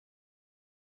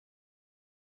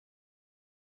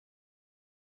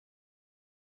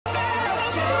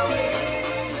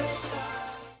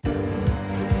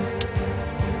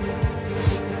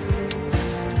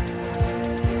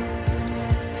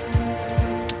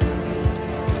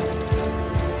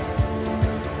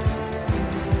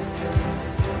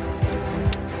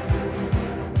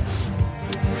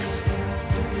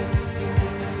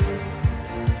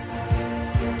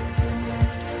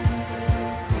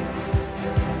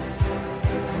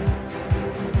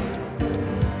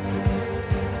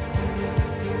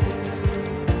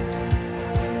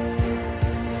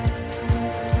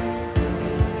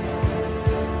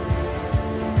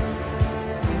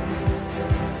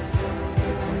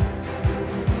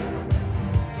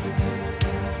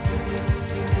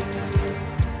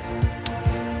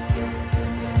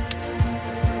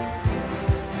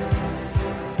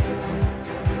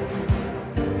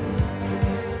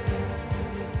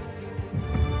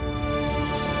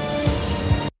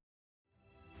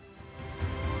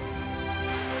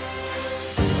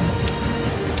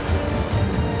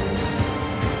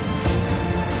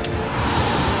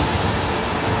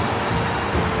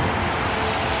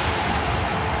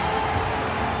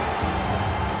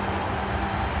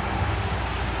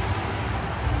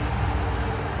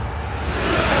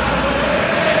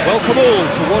welcome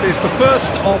all to what is the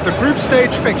first of the group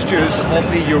stage fixtures of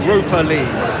the Europa League.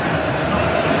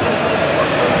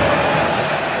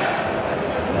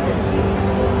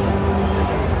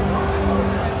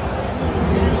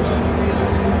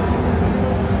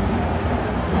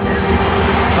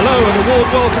 Hello and a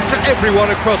warm welcome to everyone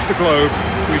across the globe.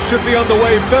 We should be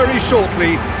underway very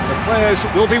shortly. The players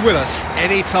will be with us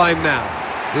any time now.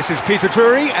 This is Peter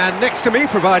Drury, and next to me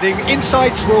providing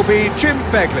insights will be Jim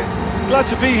Beglin. Glad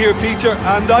to be here, Peter,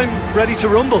 and I'm ready to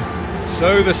rumble.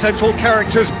 So the central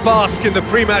characters bask in the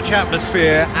pre-match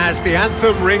atmosphere as the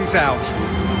anthem rings out.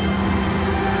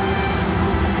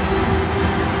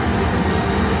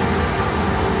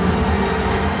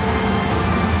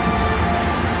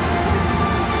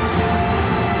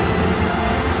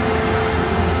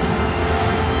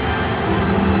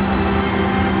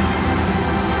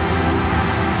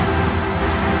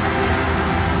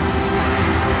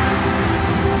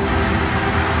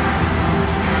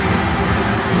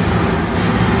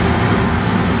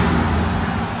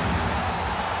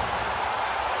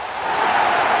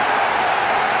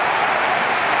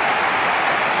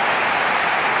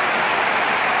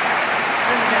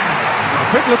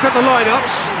 Quick look at the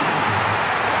lineups.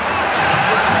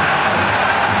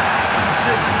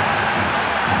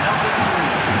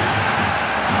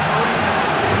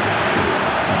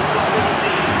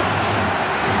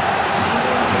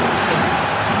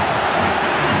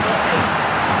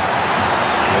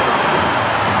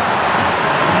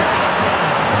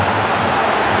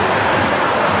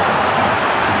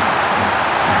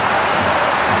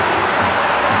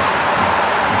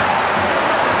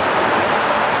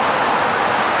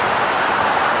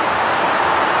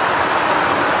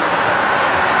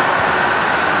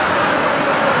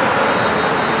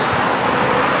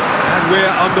 We're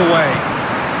underway.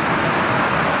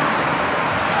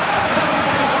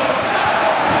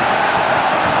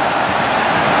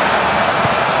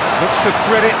 Looks to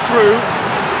thread it through.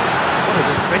 What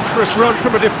an adventurous run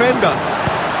from a defender. He's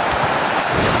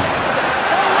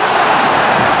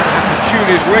going to have to tune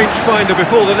his rangefinder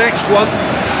before the next one.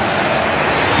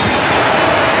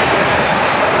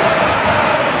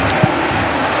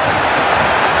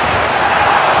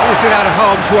 Clears it out of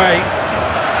harm's way.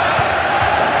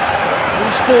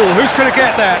 Ball. Who's going to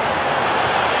get that?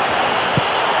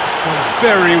 Done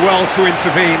very well to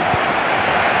intervene.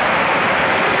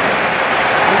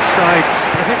 Both sides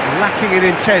a bit lacking in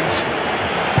intent.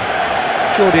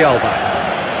 Jordi Alba.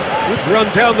 Good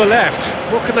run down the left.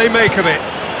 What can they make of it?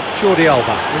 Jordi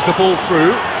Alba with the ball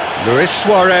through. Luis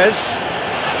Suarez.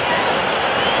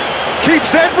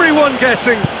 Keeps everyone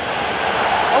guessing.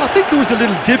 Well, I think it was a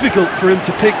little difficult for him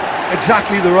to pick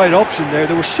exactly the right option there.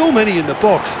 There were so many in the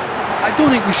box. I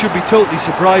don't think we should be totally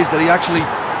surprised that he actually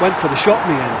went for the shot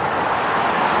in the end.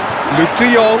 Luke de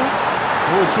Jong,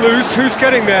 ball's loose, who's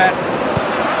getting there?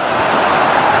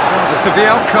 Regardless of the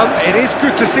outcome, it is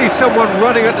good to see someone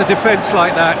running at the defence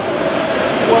like that.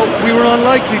 Well, we were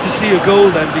unlikely to see a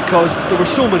goal then because there were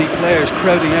so many players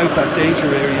crowding out that danger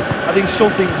area. I think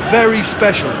something very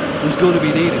special was going to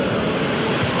be needed.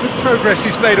 It's good progress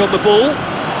he's made on the ball.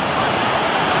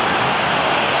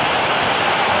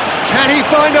 Can he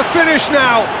find a finish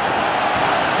now?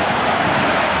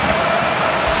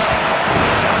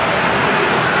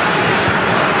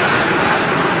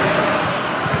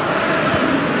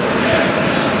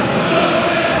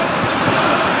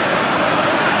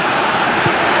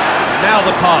 Now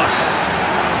the pass.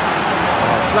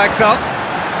 Flags up.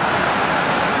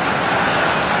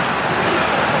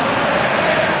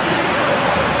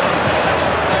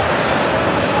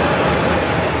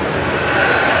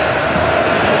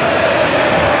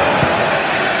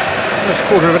 First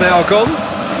quarter of an hour gone.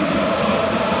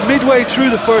 Midway through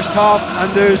the first half,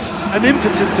 and there's an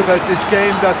impotence about this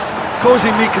game that's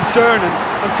causing me concern,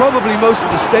 and probably most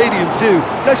of the stadium too.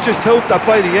 Let's just hope that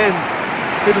by the end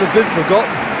it'll have been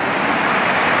forgotten.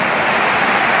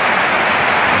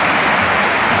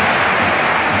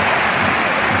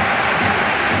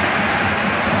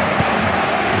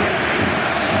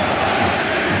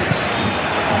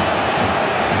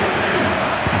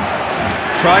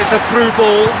 Tries a through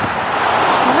ball.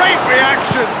 Great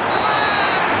reaction!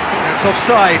 That's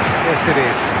offside. Yes, it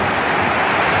is.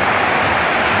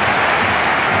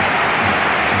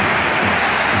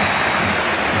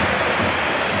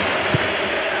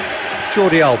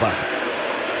 Jordi Alba.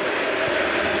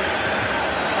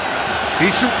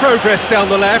 Decent progress down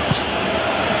the left.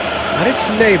 And it's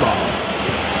Neymar.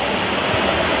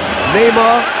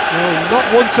 Neymar will not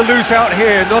want to lose out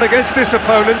here, not against this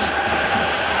opponent.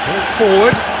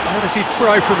 Forward, what does he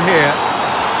try from here?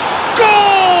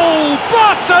 Goal!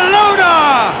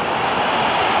 Barcelona!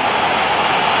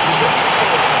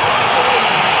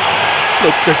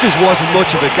 Look, there just wasn't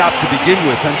much of a gap to begin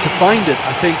with, and to find it,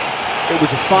 I think it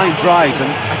was a fine drive,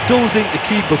 and I don't think the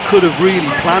keeper could have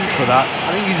really planned for that.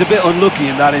 I think he's a bit unlucky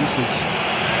in that instance.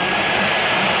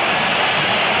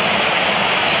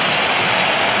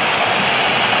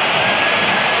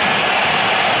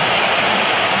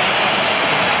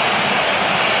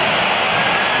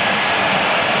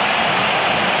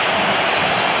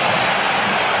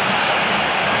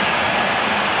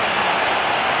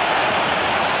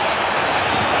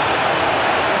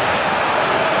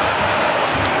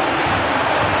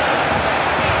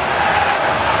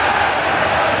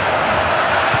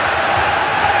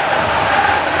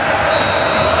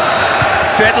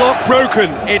 Deadlock broken,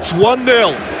 it's 1-0.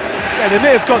 Yeah, they may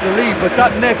have got the lead, but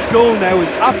that next goal now is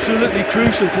absolutely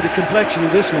crucial to the complexion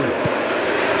of this one.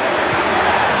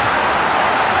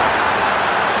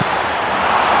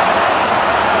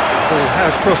 Ball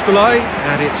has crossed the line,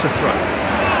 and it's a throw.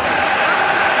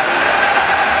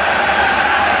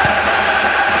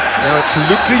 Now it's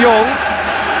Luke de Jong.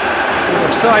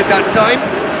 Offside that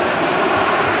time.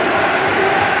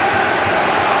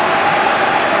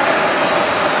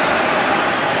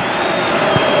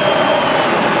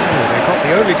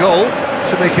 The only goal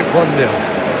to make it 1-0.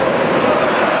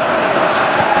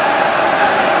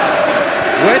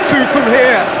 Where to from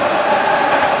here?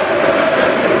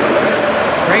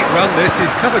 Great run this,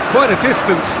 he's covered quite a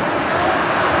distance.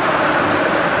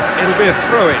 It'll be a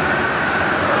throw-in.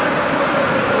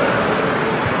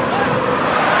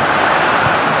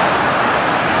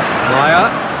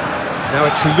 Maya. Now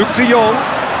it's Luke de Jong.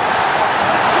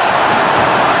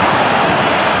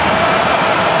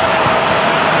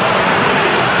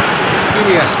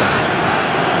 Iniesta.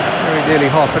 Very nearly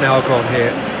half an hour gone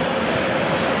here.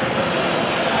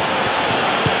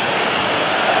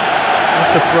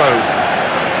 That's a throw.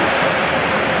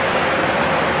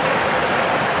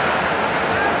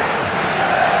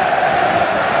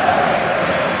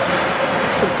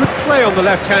 Some good play on the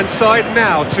left-hand side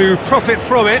now to profit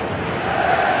from it.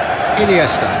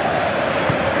 Iniesta.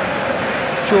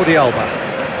 Jordi Alba.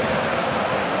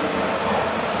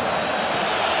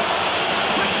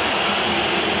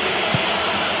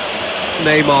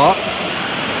 Neymar.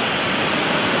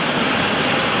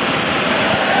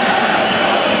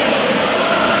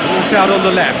 Ball's out on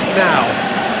the left now.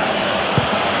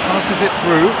 Passes it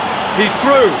through. He's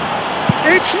through.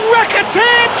 It's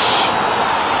Rakitic!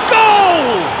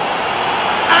 Goal!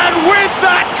 And with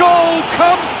that goal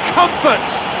comes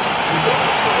comfort.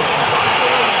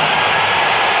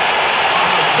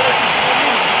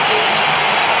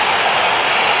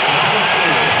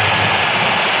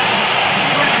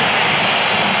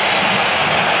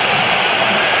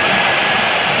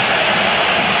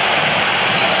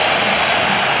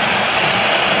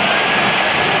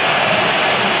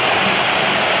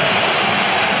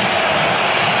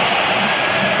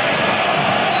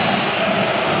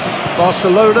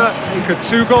 Barcelona take a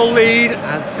 2-goal lead,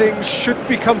 and things should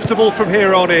be comfortable from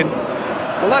here on in.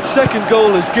 Well, that second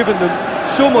goal has given them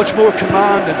so much more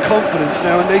command and confidence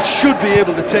now, and they should be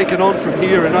able to take it on from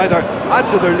here and either add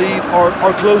to their lead or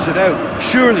close it out.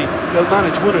 Surely they'll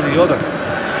manage one or the other.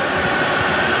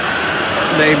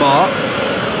 Neymar.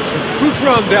 It's a good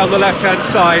run down the left-hand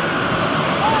side.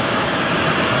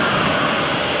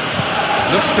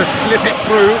 Looks to slip it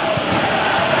through.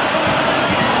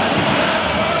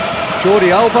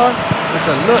 Jordi Alba is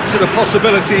alert to the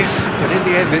possibilities, but in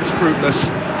the end it's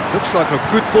fruitless. Looks like a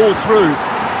good ball through.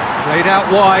 Played out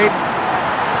wide.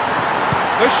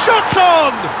 The shot's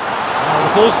on! Oh,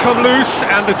 the ball's come loose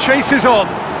and the chase is on.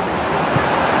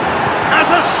 Has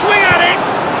a swing at it!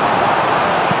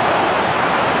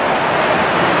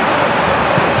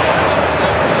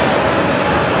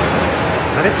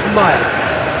 And it's Maya.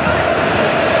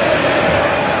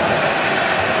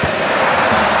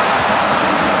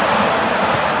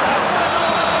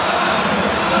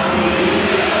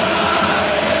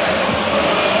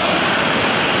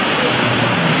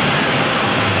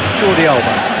 Jordi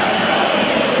Alba.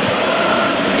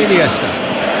 Iniesta.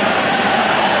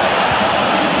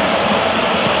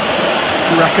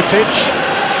 Rakitic.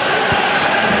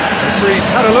 Referee's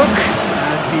had a look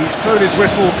and he's blown his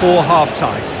whistle for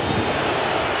half-time.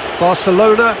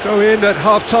 Barcelona go in at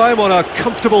half-time on a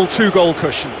comfortable 2-goal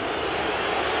cushion.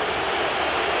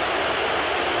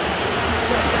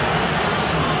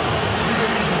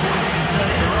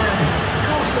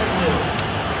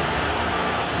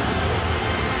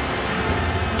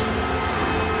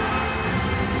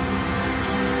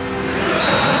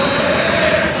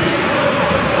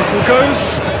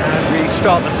 Goes, and we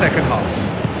start the second half.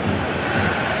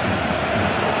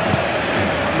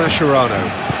 Mascherano.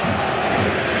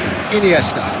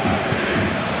 Iniesta.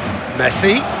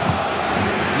 Messi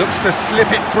looks to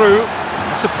slip it through.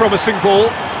 It's a promising ball.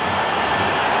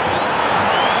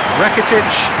 Rakitic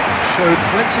showed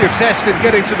plenty of zest in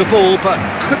getting to the ball, but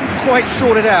couldn't quite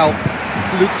sort it out.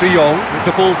 Luke de Jong with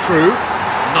the ball through.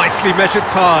 Nicely measured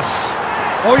pass.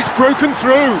 Oh, he's broken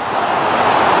through.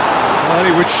 Well,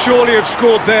 he would surely have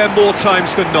scored there more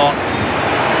times than not.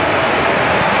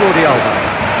 Jordi Alba.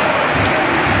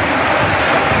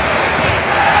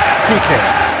 Piqué.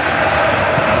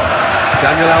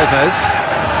 Daniel Alves.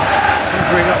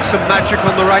 Conjuring up some magic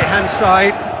on the right-hand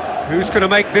side. Who's going to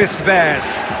make this theirs?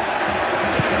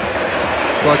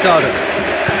 Guardado.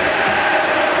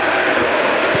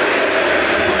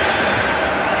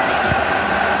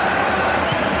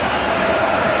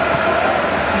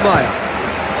 Maya.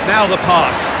 Now the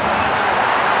pass.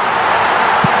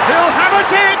 He'll have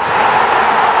it in!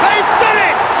 They've done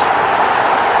it!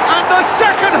 And the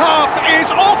second half is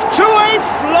off to a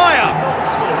flyer!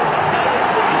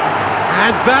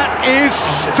 And that is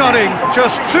stunning,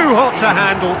 just too hot to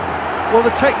handle. Well,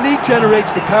 the technique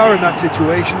generates the power in that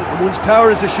situation, and once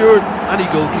power is assured, any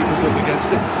goalkeeper's up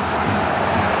against it.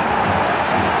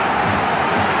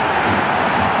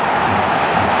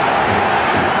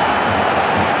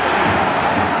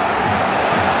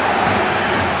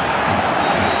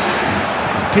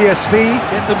 PSV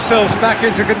get themselves back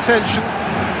into contention.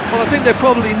 Well, I think they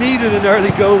probably needed an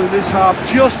early goal in this half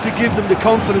just to give them the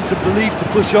confidence and belief to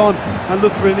push on and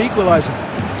look for an equaliser.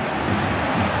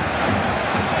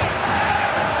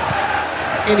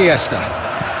 Iniesta.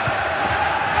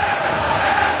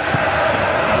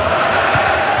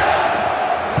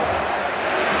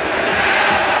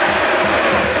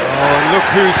 Oh, and look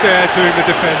who's there doing the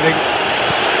defending.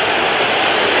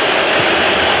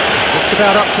 Just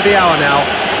about up to the hour now.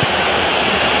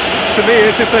 To me,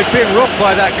 as if they've been rocked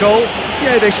by that goal.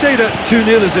 Yeah, they say that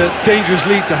 2-0 is a dangerous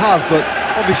lead to have, but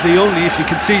obviously only if you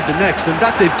concede the next, and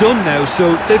that they've done now,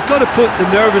 so they've got to put the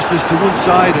nervousness to one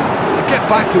side and get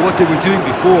back to what they were doing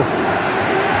before.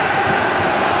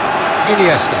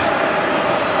 Iniesta.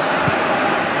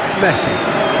 Messi.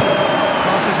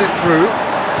 Passes it through.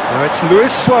 Now it's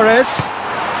Luis Suarez.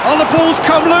 Oh, the ball's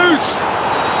come loose!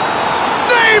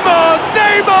 Neymar!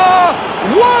 Neymar!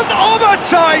 One of a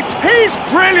type! He's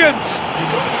brilliant!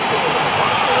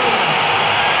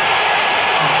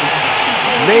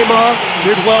 Neymar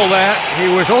did well there. He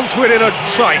was onto it in a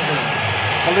trice.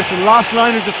 Well, listen, last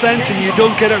line of defence and you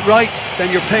don't get it right,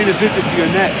 then you're paying a visit to your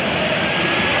net.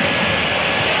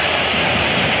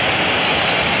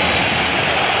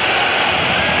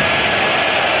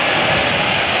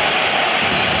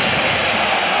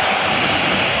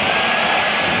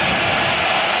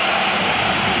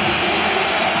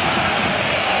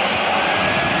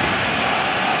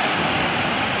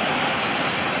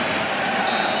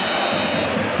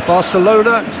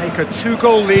 Barcelona take a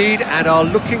 2-goal lead and are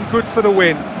looking good for the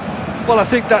win. Well, I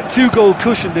think that 2-goal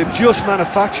cushion they've just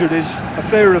manufactured is a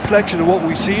fair reflection of what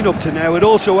we've seen up to now. It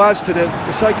also adds to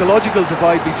the psychological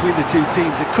divide between the two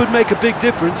teams. It could make a big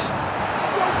difference.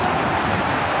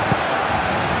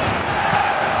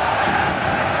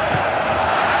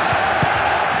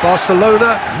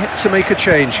 Barcelona yet to make a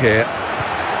change here.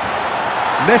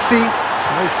 Messi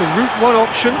tries the route one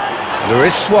option.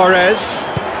 Luis Suarez.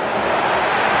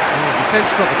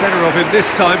 Defence got the better of him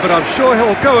this time, but I'm sure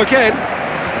he'll go again.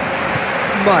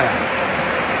 Maya.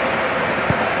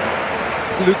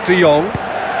 Luke de Jong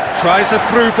tries a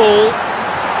through ball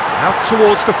out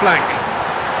towards the flank.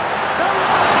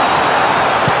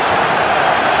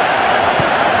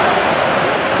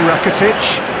 Rakitic.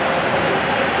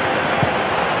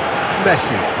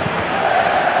 Messi.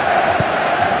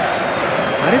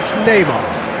 And it's Neymar.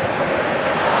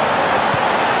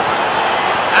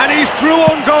 And he's through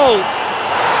on goal.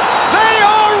 They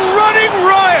are running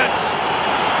riot!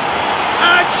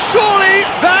 And surely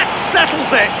that settles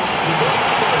it!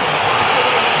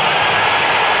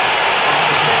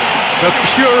 The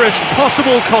purest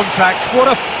possible contact, what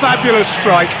a fabulous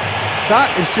strike.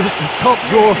 That is just the top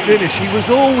drawer finish. He was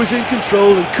always in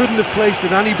control and couldn't have placed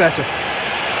it any better.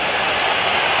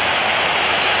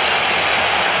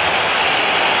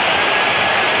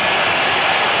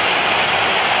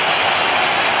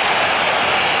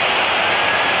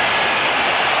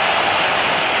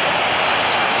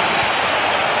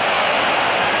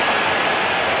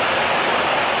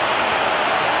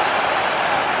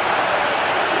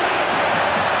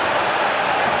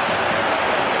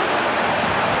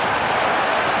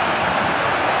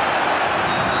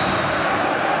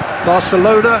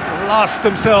 Barcelona blast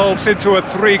themselves into a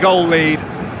 3-goal lead.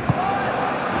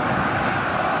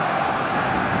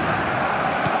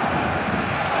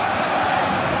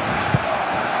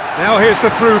 Now here's the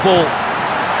through ball.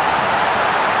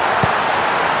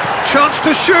 Chance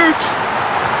to shoot!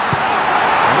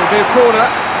 It'll be a corner.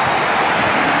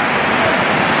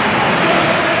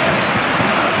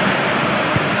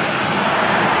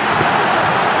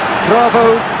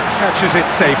 Bravo catches it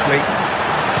safely.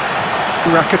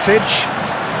 Rakitic.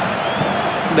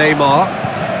 Neymar.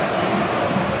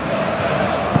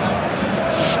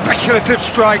 Speculative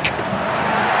strike.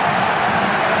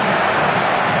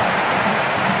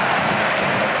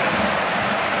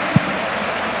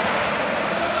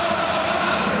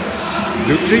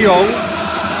 Luke de Jong.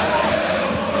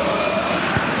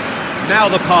 Now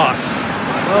the pass.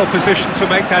 Well positioned to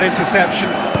make that interception.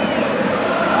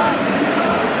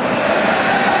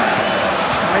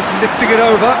 Tries lifting it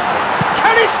over.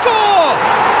 Can he score?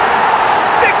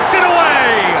 Sticks it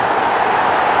away!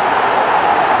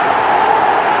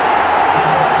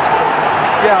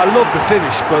 Yeah, I love the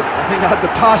finish, but I think had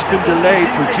the pass been delayed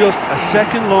for just a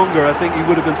second longer, I think he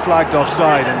would have been flagged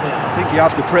offside, and I think you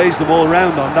have to praise them all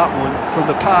round on that one, from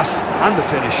the pass and the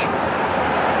finish.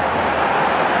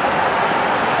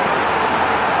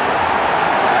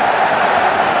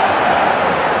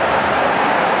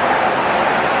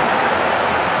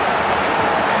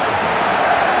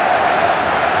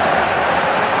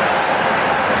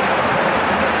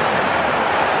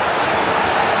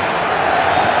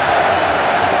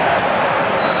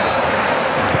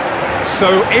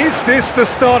 So is this the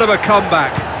start of a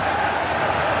comeback?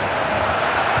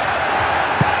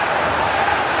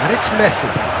 And it's Messi.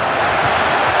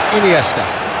 Iniesta.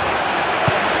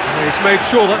 He's made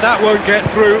sure that that won't get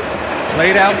through.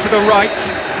 Played out to the right.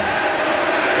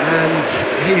 And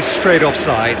he's straight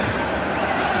offside.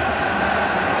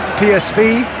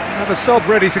 PSV have a sub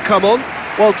ready to come on.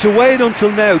 Well, to wait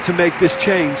until now to make this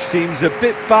change seems a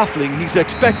bit baffling. He's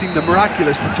expecting the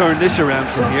miraculous to turn this around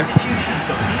from here.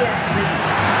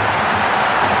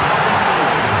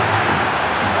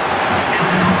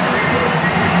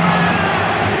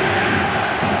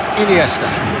 Iniesta.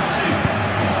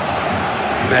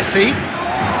 Messi.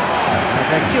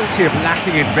 They're guilty of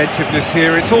lacking inventiveness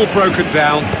here. It's all broken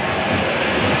down.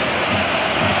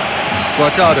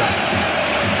 Guardado.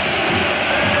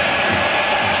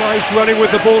 Tries running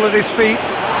with the ball at his feet.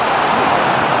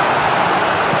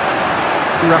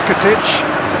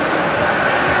 Rakitic.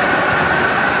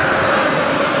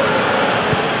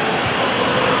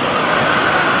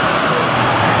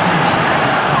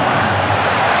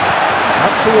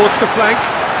 Towards the flank.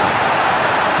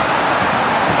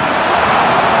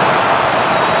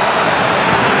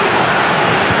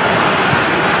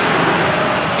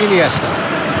 Iniesta.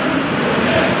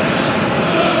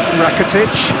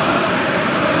 Rakitic.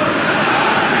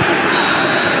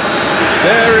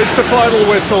 There is the final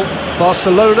whistle.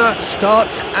 Barcelona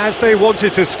start as they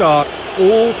wanted to start.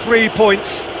 All 3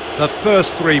 points, the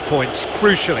first 3 points,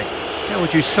 crucially. How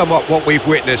would you sum up what we've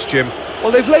witnessed, Jim?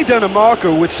 Well, they've laid down a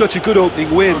marker with such a good opening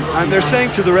win, and they're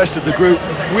saying to the rest of the group,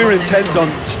 we're intent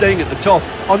on staying at the top.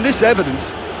 On this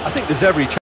evidence, I think there's every chance.